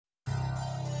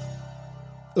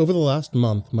Over the last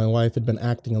month, my wife had been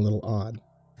acting a little odd.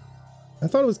 I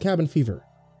thought it was cabin fever.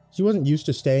 She wasn't used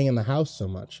to staying in the house so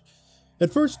much.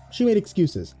 At first, she made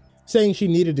excuses, saying she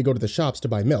needed to go to the shops to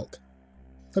buy milk.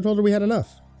 I told her we had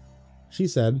enough. She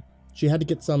said she had to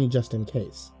get some just in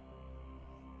case.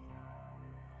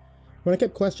 When I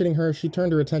kept questioning her, she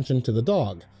turned her attention to the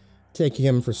dog, taking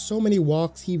him for so many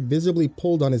walks he visibly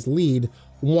pulled on his lead,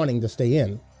 wanting to stay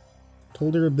in. I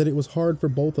told her that it was hard for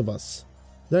both of us,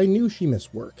 that I knew she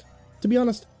missed work. To be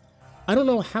honest, I don't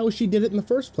know how she did it in the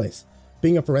first place.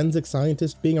 Being a forensic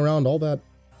scientist, being around all that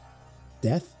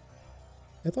death.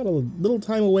 I thought a little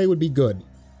time away would be good.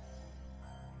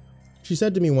 She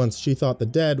said to me once she thought the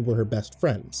dead were her best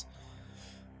friends,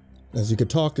 as you could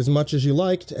talk as much as you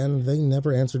liked, and they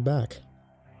never answered back.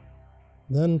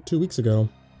 Then, 2 weeks ago,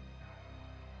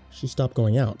 she stopped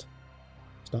going out,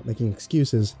 stopped making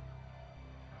excuses,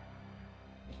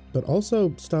 but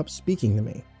also stopped speaking to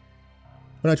me.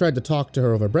 When I tried to talk to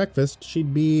her over breakfast,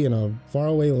 she'd be in a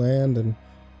faraway land and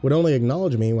would only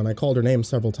acknowledge me when I called her name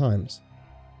several times.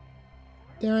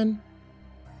 "Darren,"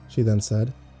 she then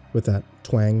said, with that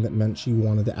twang that meant she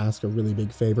wanted to ask a really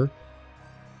big favor.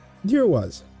 Here it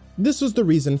was. This was the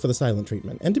reason for the silent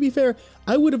treatment, and to be fair,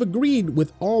 I would have agreed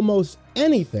with almost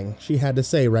anything she had to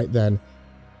say right then,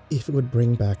 if it would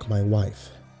bring back my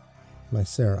wife, my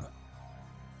Sarah.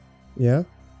 "Yeah?"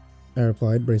 I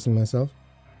replied, bracing myself.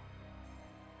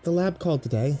 "The lab called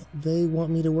today. They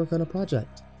want me to work on a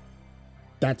project."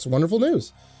 "That's wonderful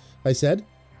news," I said.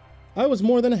 I was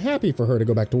more than happy for her to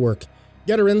go back to work,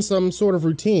 get her in some sort of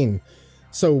routine,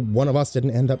 so one of us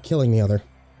didn't end up killing the other.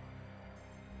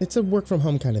 "It's a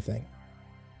work-from-home kind of thing."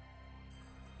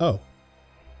 "Oh."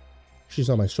 She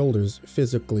saw my shoulders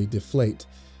physically deflate.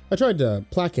 I tried to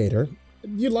placate her.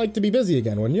 "You'd like to be busy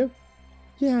again, wouldn't you?"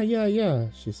 Yeah,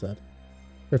 she said.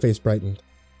 Her face brightened.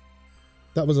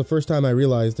 That was the first time I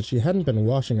realized that she hadn't been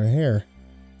washing her hair.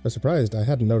 I was surprised I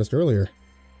hadn't noticed earlier.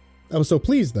 I was so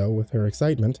pleased, though, with her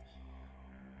excitement.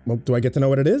 "Well, do I get to know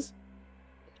what it is?"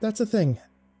 "That's the thing.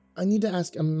 I need to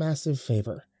ask a massive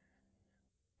favor."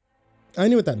 I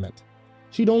knew what that meant.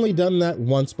 She'd only done that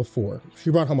once before. She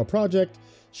brought home a project,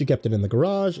 she kept it in the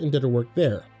garage, and did her work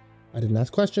there. I didn't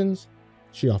ask questions.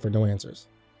 She offered no answers.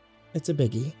 "It's a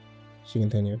biggie," she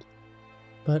continued.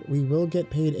 "But we will get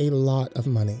paid a lot of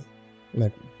money."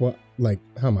 "Like, what? Like,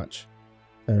 how much?"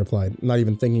 I replied, not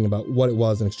even thinking about what it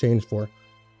was in exchange for.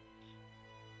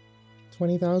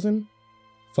 20,000?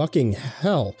 "Fucking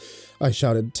hell," I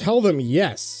shouted. "Tell them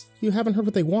yes." "You haven't heard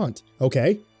what they want."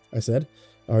 "Okay," I said,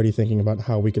 already thinking about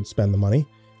how we could spend the money.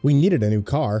 We needed a new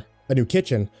car, a new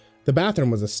kitchen. The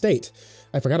bathroom was a state.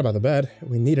 I forgot about the bed.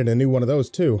 We needed a new one of those,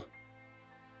 too.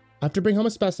 "I have to bring home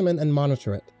a specimen and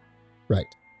monitor it."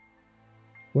 "Right."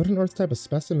 What on earth type of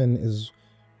specimen is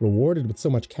rewarded with so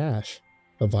much cash?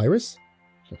 A virus?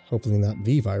 Hopefully not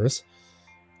the virus.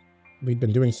 We'd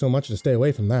been doing so much to stay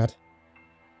away from that.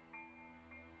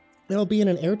 "It'll be in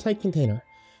an airtight container.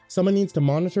 Someone needs to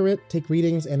monitor it, take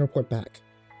readings, and report back.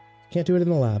 Can't do it in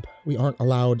the lab. We aren't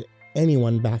allowed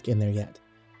anyone back in there yet.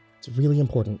 It's really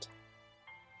important."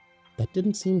 That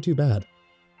didn't seem too bad.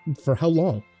 For how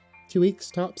long? 2 weeks,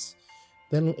 tops?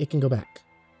 Then it can go back.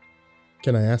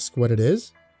 "Can I ask what it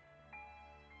is?"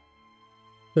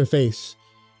 Her face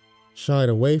shied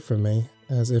away from me,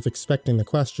 as if expecting the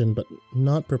question, but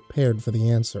not prepared for the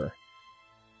answer.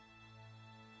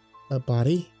 "A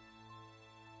body?"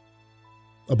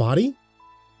 "A body?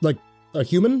 Like a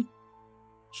human?"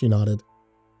 She nodded.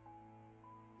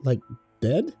 "Like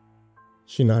dead?"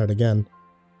 She nodded again.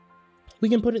 "We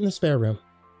can put it in the spare room."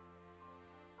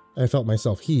 I felt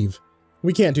myself heave.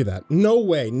 "We can't do that. No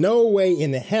way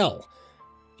in hell."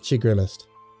 She grimaced.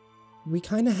 "We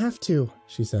kinda have to,"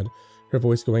 she said, her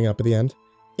voice going up at the end.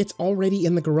 "It's already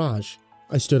in the garage."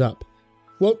 I stood up.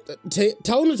 "Well,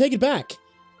 tell him to take it back."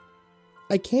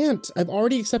 "I can't. I've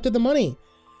already accepted the money.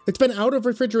 It's been out of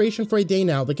refrigeration for a day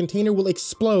now. The container will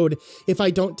explode if I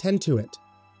don't tend to it."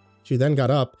 She then got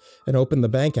up and opened the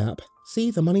bank app. "See,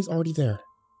 the money's already there."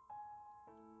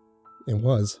 It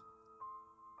was.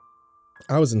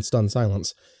 I was in stunned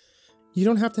silence. "You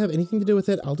don't have to have anything to do with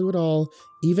it. I'll do it all,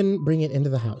 even bring it into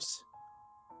the house."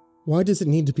 "Why does it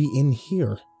need to be in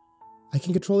here?" "I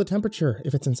can control the temperature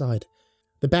if it's inside.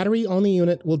 The battery on the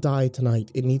unit will die tonight.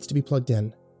 It needs to be plugged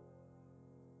in."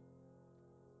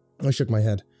 I shook my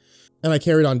head, and I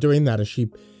carried on doing that as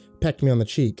she pecked me on the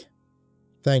cheek,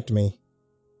 thanked me,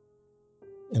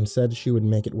 and said she would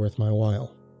make it worth my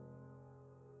while.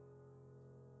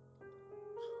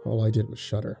 All I did was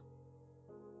shudder.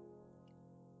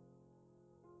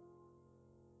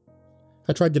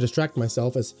 I tried to distract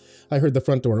myself as I heard the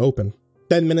front door open.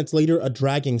 Then minutes later, a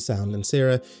dragging sound and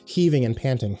Sarah heaving and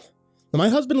panting. My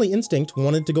husbandly instinct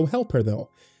wanted to go help her, though.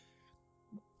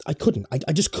 I couldn't.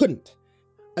 I just couldn't.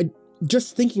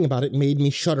 Just thinking about it made me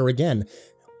shudder again.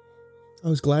 I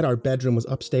was glad our bedroom was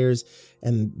upstairs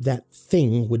and that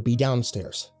thing would be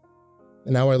downstairs.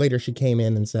 An hour later, she came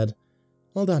in and said,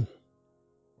 "All done.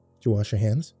 Did you wash your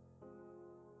hands?"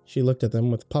 She looked at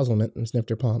them with puzzlement and sniffed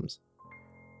her palms.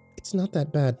 "It's not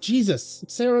that bad. Jesus,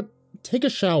 Sarah, take a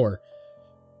shower."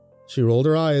 She rolled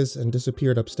her eyes and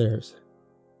disappeared upstairs.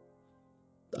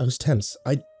 I was tense.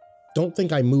 I don't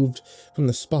think I moved from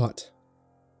the spot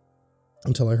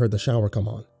until I heard the shower come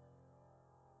on.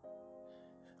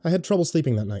 I had trouble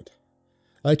sleeping that night.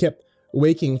 I kept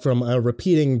waking from a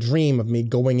repeating dream of me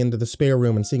going into the spare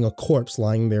room and seeing a corpse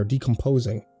lying there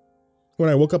decomposing. When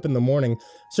I woke up in the morning,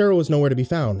 Sarah was nowhere to be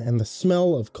found, and the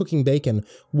smell of cooking bacon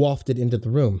wafted into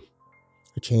the room.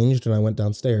 I changed and I went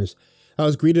downstairs. I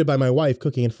was greeted by my wife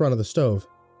cooking in front of the stove.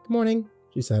 "Good morning,"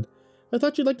 she said. "I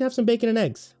thought you'd like to have some bacon and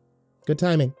eggs." "Good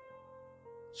timing."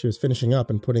 She was finishing up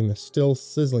and putting the still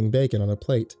sizzling bacon on a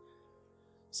plate.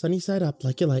 "Sunny side up,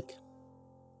 like you like."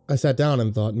 I sat down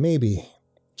and thought maybe,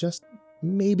 just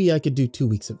maybe I could do 2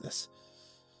 weeks of this.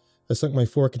 I sunk my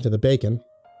fork into the bacon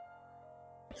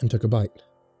and took a bite.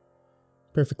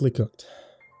 Perfectly cooked.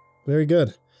 "Very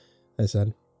good," I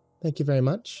said. "Thank you very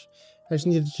much. I just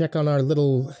needed to check on our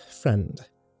little friend."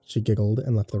 She giggled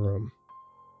and left the room.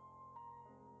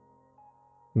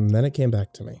 And then it came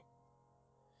back to me.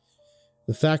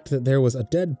 The fact that there was a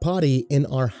dead body in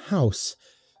our house,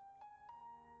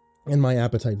 and my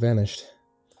appetite vanished.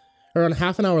 Around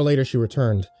half an hour later, she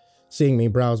returned, seeing me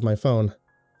browse my phone.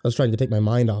 I was trying to take my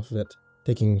mind off of it,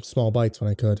 taking small bites when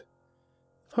I could.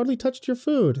 "I've hardly touched your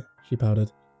food," she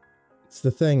pouted. "It's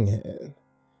the thing.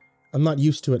 I'm not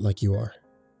used to it like you are.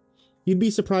 You'd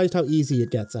be surprised how easy it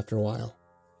gets after a while."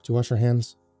 "Did you wash your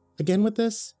hands?" "Again with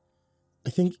this? I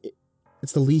think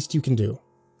it's the least you can do."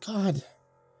 "God,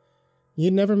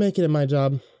 you'd never make it in my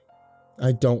job."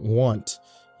 "I don't want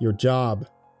your job,"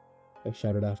 I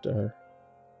shouted after her.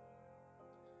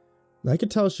 I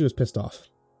could tell she was pissed off.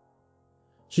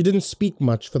 She didn't speak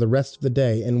much for the rest of the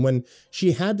day, and when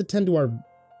she had to tend to our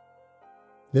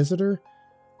visitor,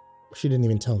 she didn't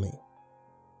even tell me.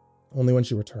 Only when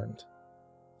she returned.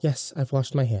 "Yes, I've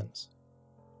washed my hands."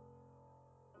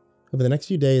 Over the next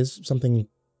few days, something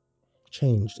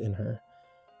changed in her.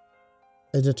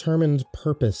 A determined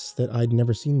purpose that I'd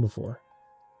never seen before.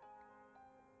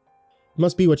 It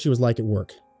must be what she was like at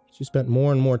work. She spent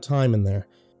more and more time in there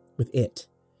with it.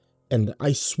 And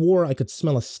I swore I could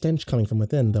smell a stench coming from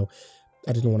within, though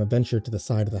I didn't want to venture to the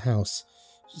side of the house.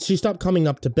 She stopped coming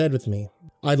up to bed with me.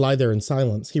 I'd lie there in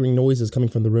silence, hearing noises coming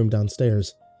from the room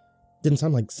downstairs. Didn't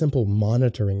sound like simple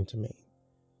monitoring to me.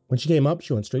 When she came up,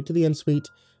 she went straight to the ensuite,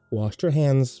 washed her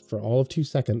hands for all of 2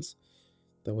 seconds.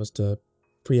 That was to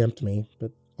preempt me,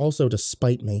 but also to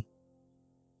spite me.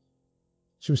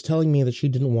 She was telling me that she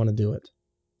didn't want to do it,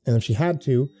 and if she had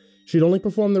to, she'd only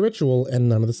perform the ritual and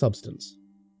none of the substance.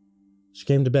 She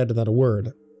came to bed without a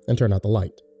word and turned out the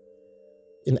light.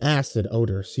 An acid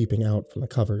odor seeping out from the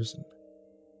covers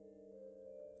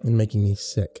and making me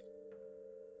sick.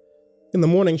 In the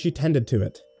morning, she tended to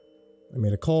it. I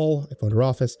made a call, I phoned her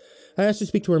office. I asked to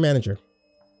speak to her manager.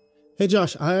 "Hey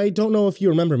Josh, I don't know if you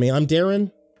remember me. I'm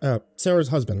Darren, Sarah's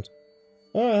husband."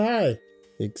 "Oh, hi,"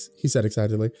 he said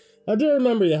excitedly. "I do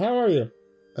remember you. How are you?"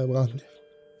 Well,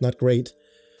 not great.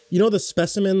 You know the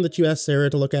specimen that you asked Sarah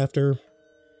to look after?"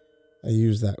 I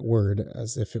used that word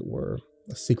as if it were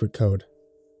a secret code.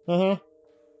 "Uh-huh.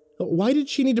 Why did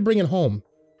she need to bring it home?"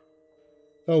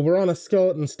 "Oh, we're on a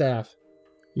skeleton staff,"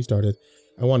 he started.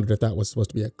 I wondered if that was supposed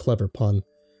to be a clever pun.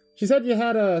 "She said you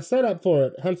had a setup for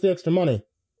it, hence the extra money."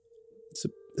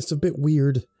 It's a bit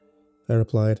weird," I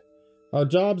replied. "Our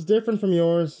job's different from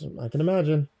yours, I can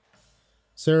imagine."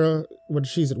 "Sarah, when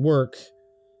she's at work,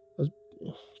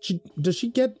 does she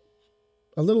get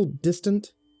a little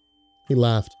distant?" He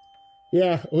laughed.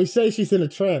 "Yeah, we say she's in a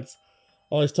trance,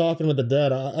 always talking with the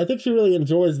dead. I think she really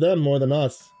enjoys them more than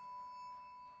us."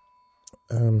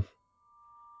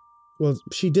 Well,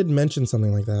 she did mention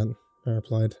something like that," I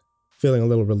replied, feeling a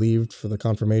little relieved for the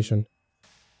confirmation.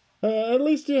 At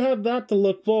least you have that to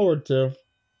look forward to.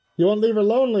 You won't leave her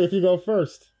lonely if you go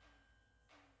first."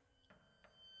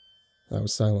 I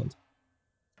was silent.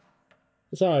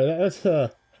 "Sorry, that's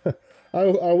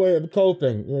our way of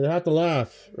coping. You have to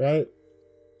laugh, right?"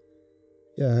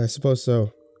 "Yeah, I suppose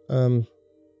so. Could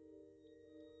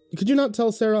you not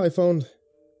tell Sarah I phoned?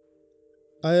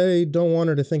 I don't want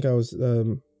her to think I was,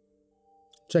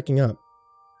 checking up."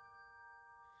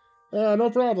 "No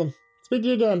problem. Speak to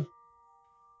you again."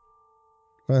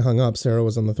 When I hung up, Sarah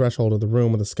was on the threshold of the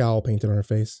room with a scowl painted on her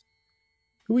face.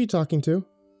 Who are you talking to?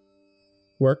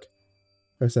 Work,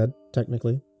 I said,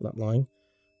 technically, not lying.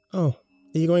 Oh,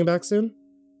 are you going back soon?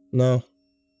 No.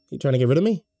 You trying to get rid of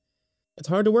me? It's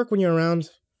hard to work when you're around.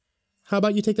 How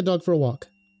about you take the dog for a walk?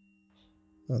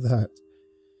 Now that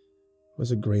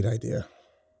was a great idea.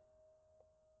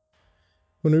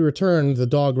 When we returned, the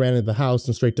dog ran into the house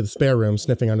and straight to the spare room,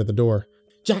 sniffing under the door.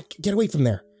 Jack, get away from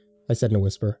there, I said in a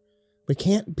whisper. We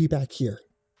can't be back here.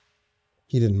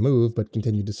 He didn't move, but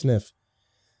continued to sniff.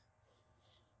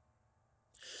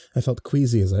 I felt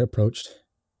queasy as I approached.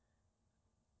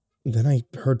 Then I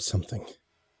heard something.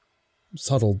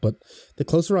 Subtle, but the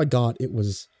closer I got, it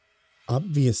was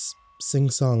obvious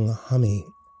sing-song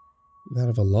humming. That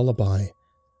of a lullaby.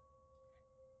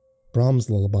 Brahms'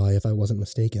 lullaby, if I wasn't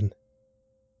mistaken.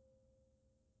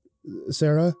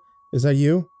 Sarah, is that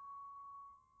you?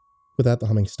 With that, the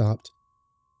humming stopped.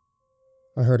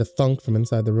 I heard a thunk from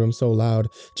inside the room so loud.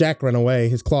 Jack ran away,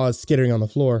 his claws skittering on the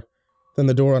floor. Then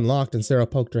the door unlocked and Sarah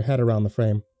poked her head around the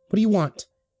frame. What do you want?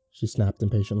 She snapped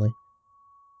impatiently.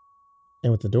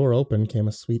 And with the door open came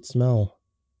a sweet smell.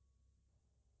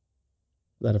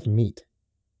 That of meat.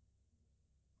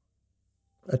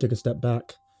 I took a step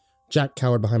back. Jack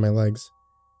cowered behind my legs.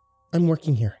 I'm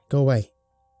working here. Go away.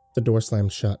 The door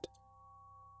slammed shut.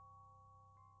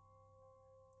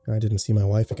 I didn't see my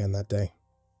wife again that day.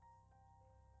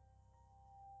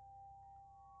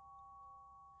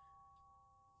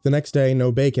 The next day,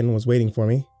 no bacon was waiting for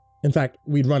me. In fact,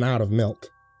 we'd run out of milk.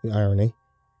 The irony.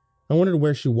 I wondered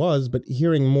where she was, but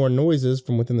hearing more noises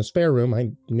from within the spare room,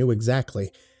 I knew exactly.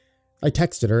 I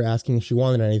texted her asking if she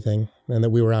wanted anything, and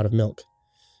that we were out of milk.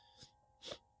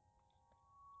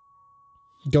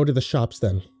 Go to the shops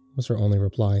then, was her only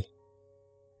reply.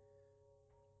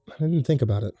 I didn't think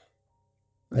about it.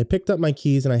 I picked up my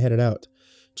keys and I headed out.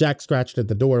 Jack scratched at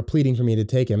the door, pleading for me to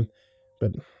take him,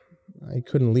 but I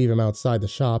couldn't leave him outside the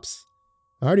shops.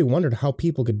 I already wondered how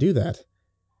people could do that.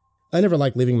 I never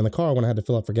liked leaving him in the car when I had to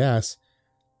fill up for gas.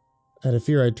 I had a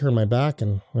fear I'd turn my back,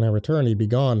 and when I returned, he'd be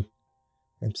gone.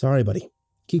 I'm sorry, buddy.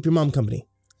 Keep your mom company,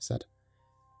 I said.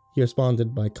 He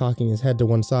responded by cocking his head to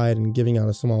one side and giving out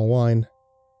a small whine.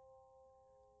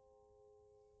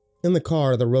 In the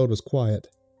car, the road was quiet.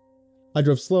 I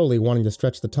drove slowly, wanting to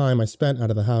stretch the time I spent out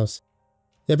of the house.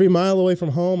 Every mile away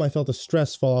from home, I felt the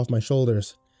stress fall off my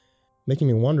shoulders, making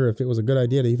me wonder if it was a good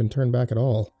idea to even turn back at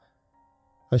all.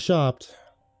 I shopped,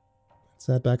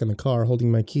 sat back in the car,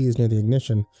 holding my keys near the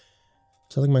ignition,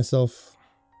 telling myself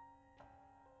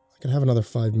I could have another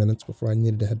 5 minutes before I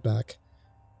needed to head back.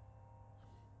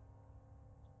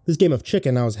 This game of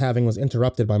chicken I was having was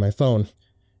interrupted by my phone,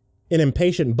 an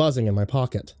impatient buzzing in my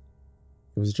pocket.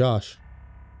 It was Josh.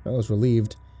 I was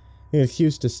relieved, an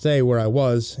excuse to stay where I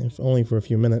was, if only for a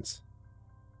few minutes.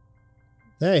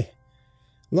 Hey,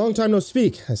 long time no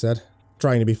speak, I said,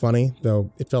 trying to be funny,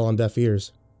 though it fell on deaf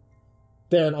ears.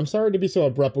 Darren, I'm sorry to be so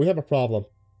abrupt, but we have a problem.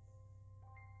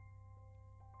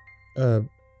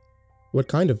 What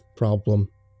kind of problem?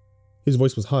 His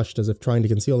voice was hushed, as if trying to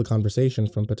conceal the conversation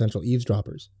from potential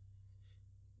eavesdroppers.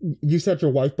 You said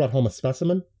your wife brought home a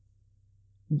specimen?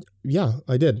 Yeah,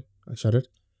 I did, I shuddered.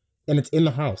 And it's in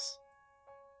the house?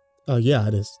 Yeah,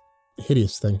 it is.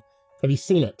 Hideous thing. Have you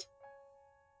seen it?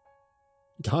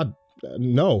 God,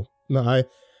 no. No, I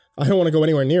don't want to go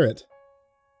anywhere near it.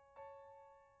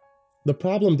 The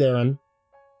problem, Darren,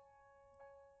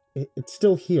 it's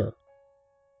still here.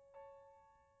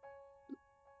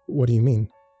 What do you mean?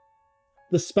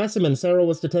 The specimen Sarah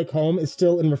was to take home is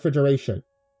still in refrigeration.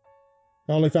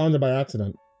 I only found it by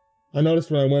accident. I noticed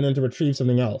when I went in to retrieve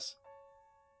something else.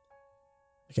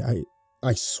 Okay,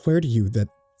 I swear to you that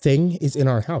thing is in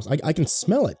our house. I can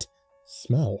smell it.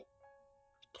 Smell?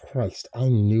 Christ, I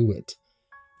knew it.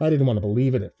 I didn't want to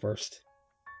believe it at first.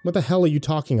 What the hell are you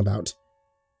talking about?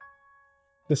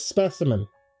 The specimen.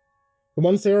 The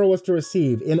one Sarah was to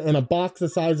receive in a box the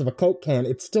size of a Coke can.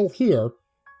 It's still here.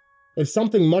 If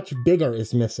something much bigger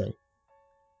is missing.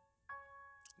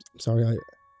 I'm sorry,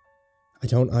 I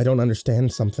don't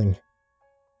understand something.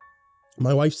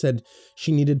 My wife said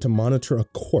she needed to monitor a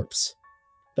corpse.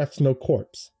 That's no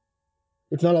corpse.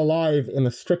 It's not alive in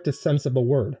the strictest sense of the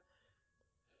word.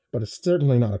 But it's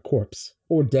certainly not a corpse.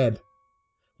 Or dead.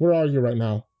 Where are you right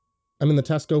now? I'm in the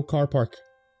Tesco car park.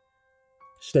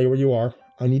 Stay where you are.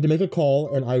 I need to make a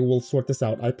call and I will sort this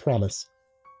out, I promise.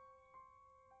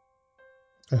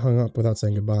 I hung up without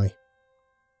saying goodbye.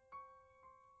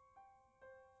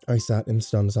 I sat in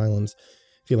stunned silence,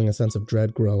 feeling a sense of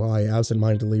dread grow. I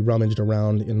absent-mindedly rummaged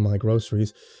around in my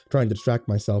groceries, trying to distract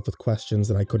myself with questions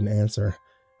that I couldn't answer.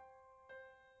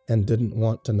 And didn't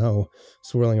want to know,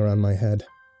 swirling around my head.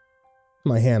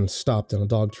 My hand stopped in a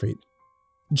dog treat.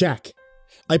 Jack!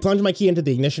 I plunged my key into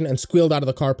the ignition and squealed out of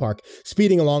the car park,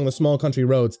 speeding along the small country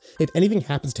roads. If anything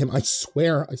happens to him, I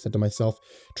swear, I said to myself,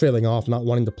 trailing off, not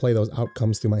wanting to play those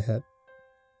outcomes through my head.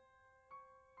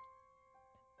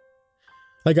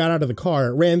 I got out of the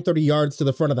car, ran 30 yards to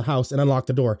the front of the house, and unlocked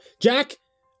the door. Jack!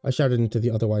 I shouted into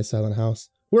the otherwise silent house.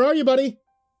 Where are you, buddy?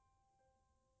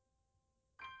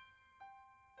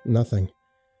 Nothing.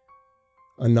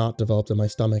 A knot developed in my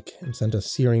stomach and sent a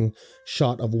searing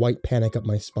shot of white panic up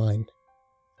my spine.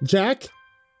 Jack?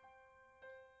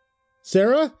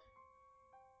 Sarah?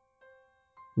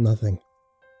 Nothing.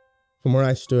 From where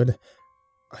I stood,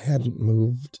 I hadn't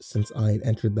moved since I had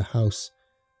entered the house.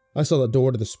 I saw the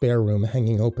door to the spare room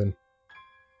hanging open.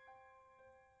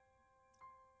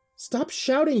 Stop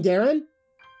shouting, Darren!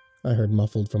 I heard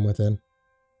muffled from within.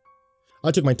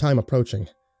 I took my time approaching,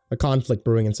 a conflict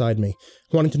brewing inside me,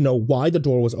 wanting to know why the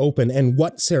door was open and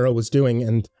what Sarah was doing,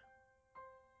 and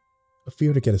a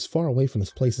fear to get as far away from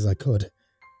this place as I could.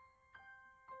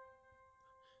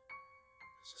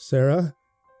 Sarah?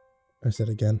 I said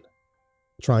again,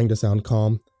 trying to sound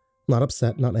calm, not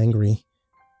upset, not angry.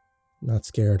 Not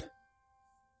scared.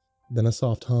 Then a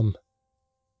soft hum.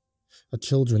 A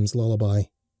children's lullaby.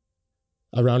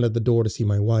 I rounded the door to see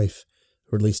my wife,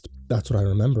 or at least that's what I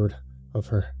remembered of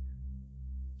her.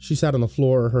 She sat on the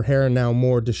floor, her hair now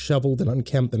more disheveled and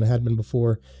unkempt than it had been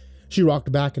before. She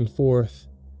rocked back and forth,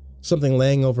 something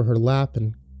laying over her lap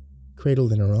and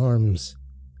cradled in her arms.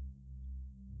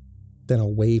 Then a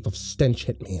wave of stench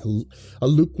hit me, a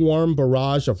lukewarm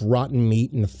barrage of rotten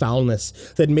meat and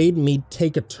foulness that made me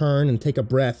take a turn and take a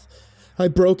breath. I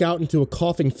broke out into a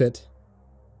coughing fit.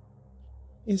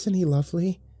 Isn't he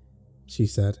lovely? She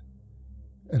said,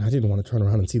 and I didn't want to turn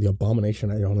around and see the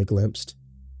abomination I only glimpsed.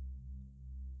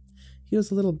 He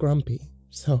was a little grumpy,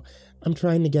 so I'm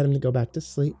trying to get him to go back to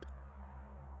sleep.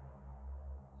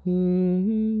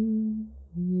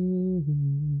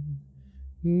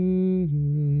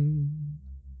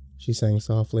 She sang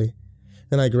softly,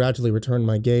 and I gradually returned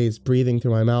my gaze, breathing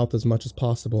through my mouth as much as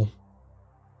possible.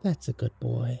 That's a good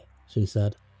boy, she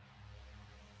said.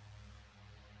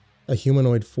 A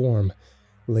humanoid form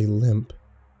lay limp,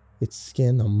 its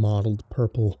skin a mottled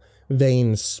purple,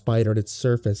 veins spidered its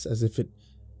surface as if it...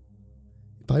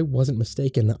 If I wasn't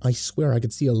mistaken, I swear I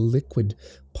could see a liquid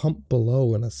pump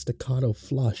below in a staccato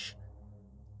flush.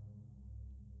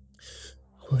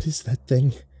 What is that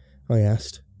thing? I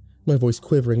asked, my voice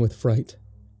quivering with fright.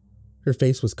 Her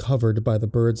face was covered by the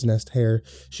bird's nest hair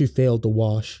she failed to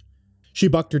wash. She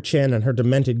bucked her chin and her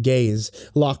demented gaze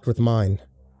locked with mine.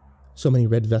 So many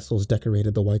red vessels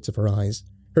decorated the whites of her eyes,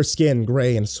 her skin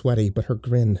gray and sweaty, but her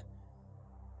grin,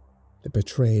 it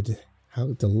betrayed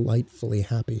how delightfully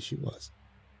happy she was.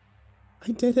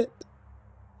 I did it,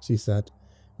 she said,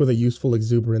 with a useful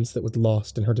exuberance that was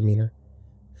lost in her demeanor.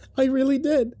 I really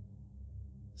did.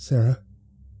 Sarah,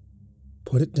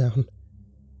 put it down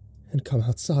and come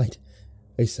outside,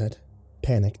 I said,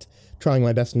 panicked, trying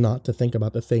my best not to think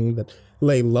about the thing that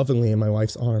lay lovingly in my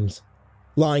wife's arms.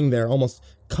 Lying there, almost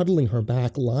cuddling her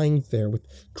back, lying there with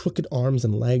crooked arms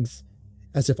and legs,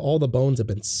 as if all the bones had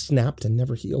been snapped and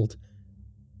never healed.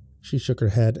 She shook her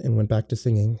head and went back to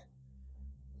singing.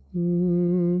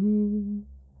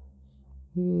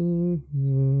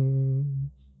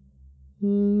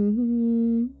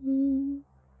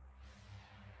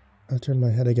 I turned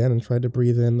my head again and tried to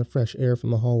breathe in the fresh air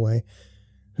from the hallway,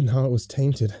 and now it was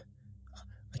tainted.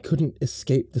 I couldn't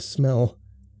escape the smell.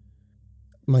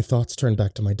 My thoughts turned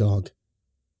back to my dog.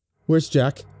 Where's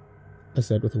Jack? I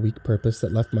said with a weak purpose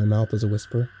that left my mouth as a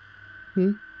whisper.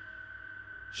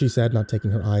 She said, not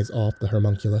taking her eyes off the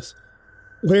homunculus.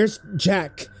 Where's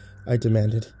Jack? I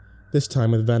demanded, this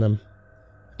time with venom.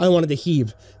 I wanted to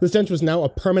heave. The stench was now a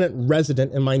permanent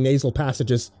resident in my nasal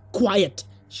passages. Quiet,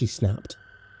 she snapped.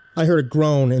 I heard a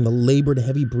groan in the labored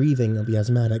heavy breathing of the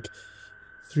asthmatic.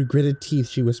 Through gritted teeth,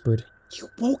 she whispered, You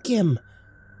woke him.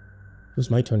 It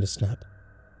was my turn to snap.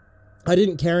 I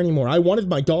didn't care anymore. I wanted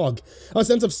my dog. A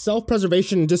sense of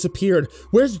self-preservation disappeared.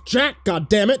 Where's Jack,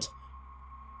 goddammit?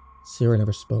 Sarah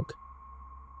never spoke.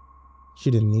 She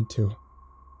didn't need to.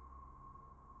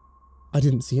 I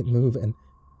didn't see it move, and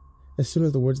as soon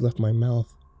as the words left my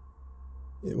mouth,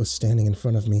 it was standing in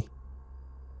front of me,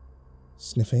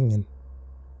 sniffing and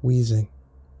wheezing.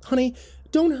 Honey,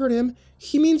 don't hurt him.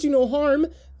 He means you no harm,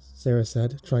 Sarah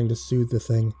said, trying to soothe the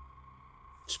thing.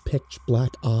 Its pitch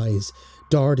black eyes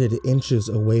darted inches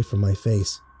away from my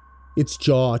face. Its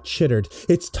jaw chittered.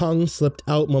 Its tongue slipped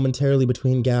out momentarily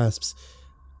between gasps.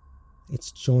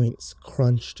 Its joints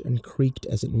crunched and creaked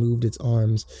as it moved its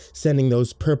arms, sending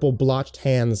those purple blotched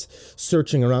hands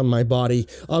searching around my body.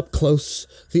 Up close,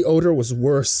 the odor was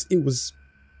worse. It was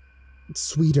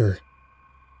sweeter.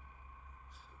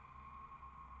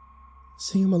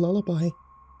 Sing him a lullaby.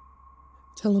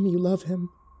 Tell him you love him.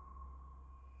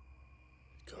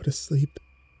 Go to sleep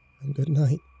and good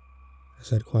night, I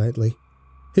said quietly,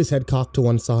 his head cocked to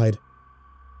one side.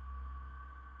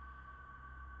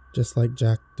 Just like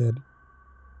Jack did.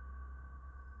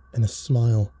 And a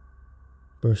smile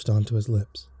burst onto his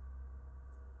lips.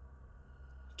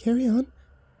 Carry on,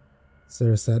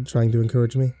 Sarah said, trying to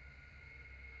encourage me.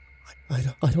 I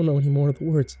don't know any more of the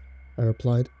words, I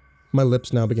replied. My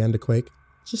lips now began to quake.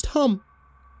 Just hum.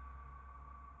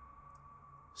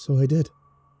 So I did.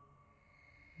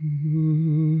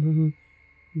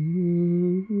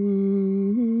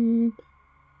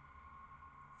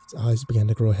 Its eyes began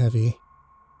to grow heavy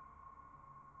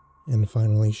and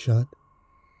finally shut.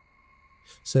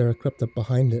 Sarah crept up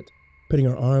behind it, putting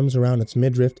her arms around its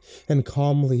midriff, and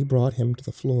calmly brought him to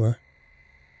the floor.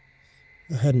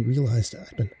 I hadn't realized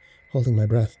I'd been holding my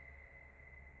breath.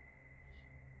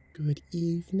 Good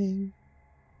evening.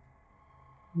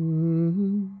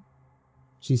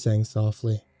 She sang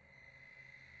softly.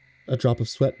 A drop of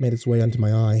sweat made its way onto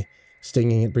my eye,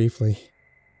 stinging it briefly.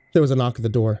 There was a knock at the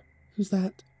door. Who's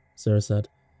that? Sarah said.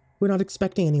 We're not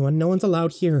expecting anyone. No one's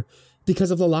allowed here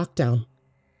because of the lockdown.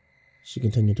 She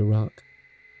continued to rock.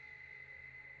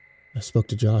 I spoke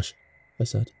to Josh, I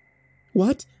said.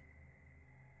 What?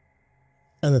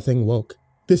 And the thing woke,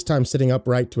 this time sitting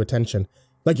upright to attention,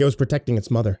 like it was protecting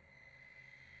its mother.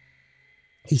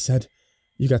 He said,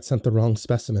 you got sent the wrong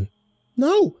specimen.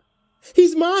 No!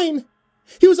 He's mine!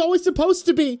 He was always supposed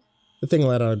to be! The thing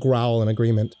let out a growl in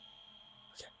agreement.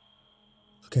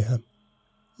 Okay,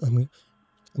 I'm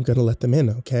gonna let them in,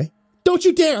 okay? Don't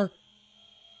you dare!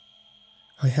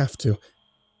 I have to.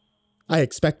 I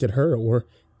expected her or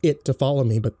it to follow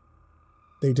me, but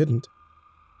they didn't.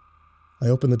 I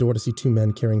opened the door to see two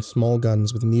men carrying small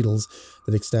guns with needles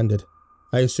that extended.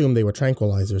 I assumed they were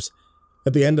tranquilizers.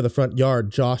 At the end of the front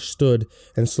yard, Josh stood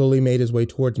and slowly made his way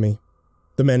towards me.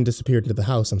 The men disappeared into the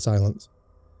house in silence.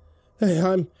 Hey,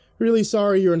 I'm really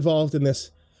sorry you're involved in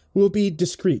this. We'll be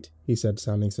discreet, he said,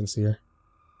 sounding sincere.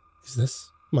 Is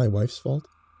this my wife's fault?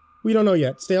 We don't know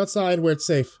yet. Stay outside where it's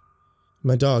safe.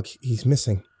 My dog, he's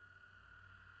missing.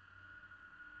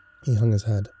 He hung his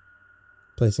head,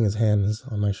 placing his hands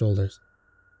on my shoulders.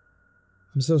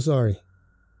 I'm so sorry.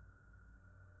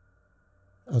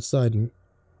 Outside,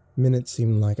 minutes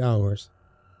seemed like hours.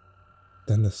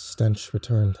 Then the stench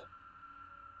returned.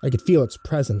 I could feel its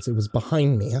presence. It was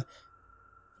behind me.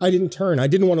 I didn't turn. I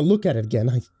didn't want to look at it again.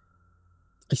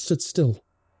 I stood still,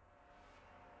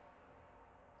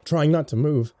 trying not to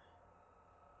move.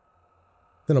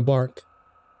 Then a bark.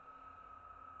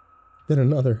 Then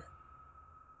another.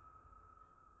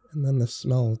 And then the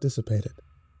smell dissipated.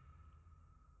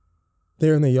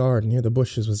 There in the yard near the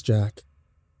bushes was Jack.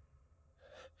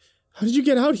 How did you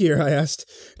get out here? I asked,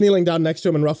 kneeling down next to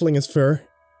him and ruffling his fur.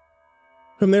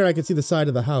 From there I could see the side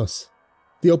of the house,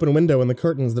 the open window and the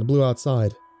curtains that blew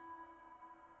outside.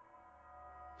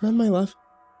 Run, my love,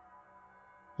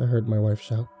 I heard my wife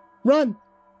shout. Run!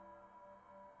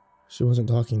 She wasn't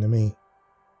talking to me.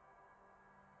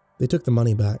 They took the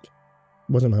money back. It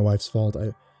wasn't my wife's fault.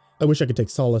 I wish I could take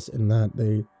solace in that.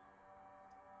 They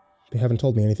haven't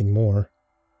told me anything more.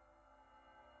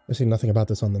 I've seen nothing about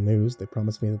this on the news. They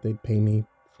promised me that they'd pay me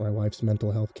for my wife's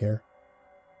mental health care.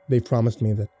 They've promised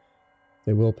me that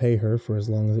they will pay her for as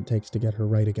long as it takes to get her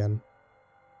right again.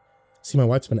 See, my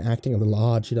wife's been acting a little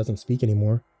odd. She doesn't speak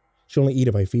anymore. She'll only eat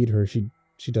if I feed her. She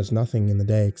does nothing in the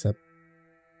day except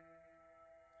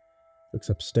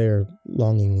stare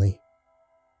longingly.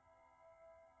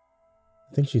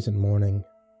 I think she's in mourning.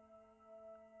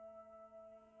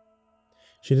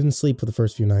 She didn't sleep for the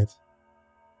first few nights.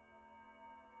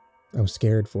 I was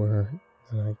scared for her,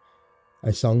 and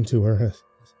I sung to her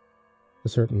a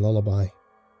certain lullaby.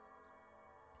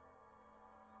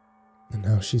 And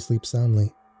now she sleeps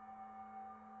soundly.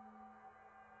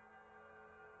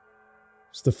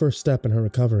 It's the first step in her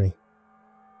recovery.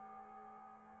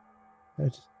 I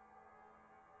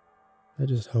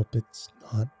just hope it's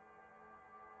not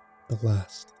the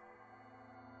last.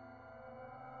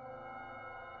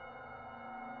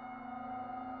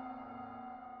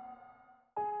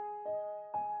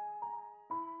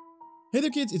 Hey there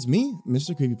kids, it's me,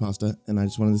 MrCreepyPasta, and I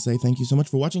just wanted to say thank you so much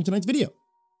for watching tonight's video.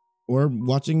 Or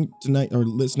watching tonight, or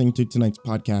listening to tonight's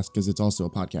podcast, because it's also a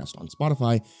podcast on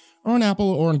Spotify, or on Apple,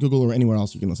 or on Google, or anywhere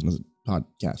else you can listen to this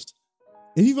podcast.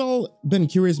 If you've all been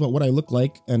curious about what I look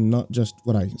like and not just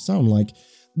what I sound like,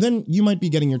 then you might be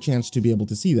getting your chance to be able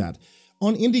to see that.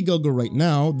 On Indiegogo right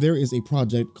now, there is a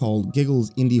project called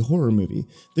Giggles Indie Horror Movie.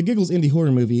 The Giggles Indie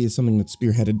Horror Movie is something that's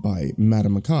spearheaded by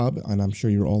Madame Macabre, and I'm sure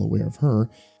you're all aware of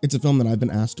her. It's a film that I've been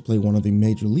asked to play one of the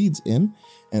major leads in,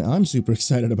 and I'm super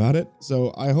excited about it,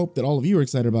 so I hope that all of you are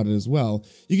excited about it as well.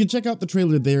 You can check out the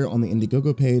trailer there on the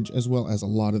Indiegogo page, as well as a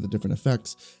lot of the different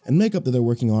effects and makeup that they're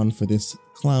working on for this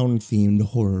clown-themed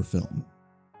horror film.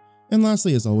 And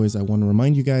lastly, as always, I want to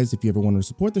remind you guys, if you ever want to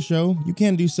support the show, you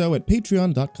can do so at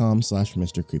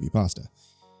patreon.com/MrCreepyPasta.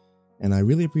 And I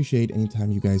really appreciate any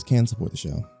time you guys can support the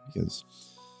show, because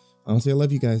honestly, I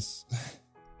love you guys.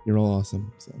 You're all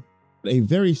awesome. So, a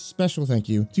very special thank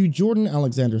you to Jordan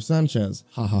Alexander Sanchez,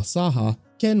 Haha Saha,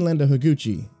 Ken Lenda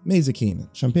Higuchi, Mazakine,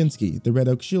 Champinski, The Red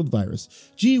Oak Shield Virus,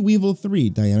 G Weevil 3,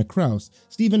 Diana Kraus,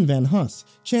 Stephen Van Huss,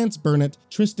 Chance Burnett,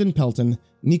 Tristan Pelton,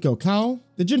 Nico Cowell,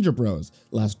 The Ginger Bros,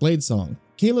 Last Blade Song,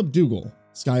 Caleb Dougal,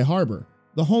 Sky Harbor,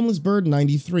 The Homeless Bird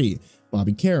 93,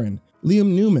 Bobby Karen,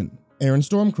 Liam Newman, Aaron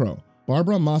Stormcrow,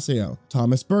 Barbara Maceo,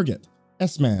 Thomas Burgett,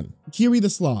 S-Man, Kiri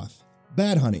the Sloth,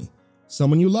 Bad Honey,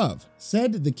 Someone You Love,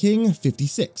 Said the King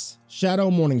 56, Shadow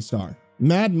Morningstar,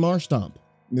 Mad Marstomp,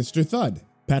 Mr. Thud,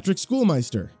 Patrick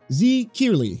Schoolmeister, Z.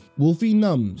 Kearley, Wolfie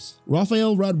Nums,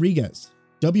 Rafael Rodriguez,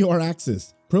 WR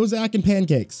Axis, Prozac and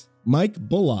Pancakes, Mike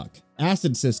Bullock,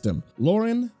 Acid System,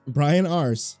 Lauren, Brian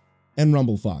Arse, and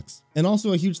Rumble Fox. And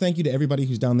also a huge thank you to everybody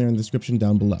who's down there in the description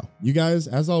down below. You guys,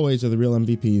 as always, are the real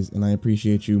MVPs, and I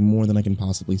appreciate you more than I can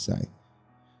possibly say.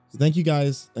 So thank you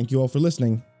guys, thank you all for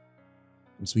listening,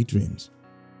 and sweet dreams.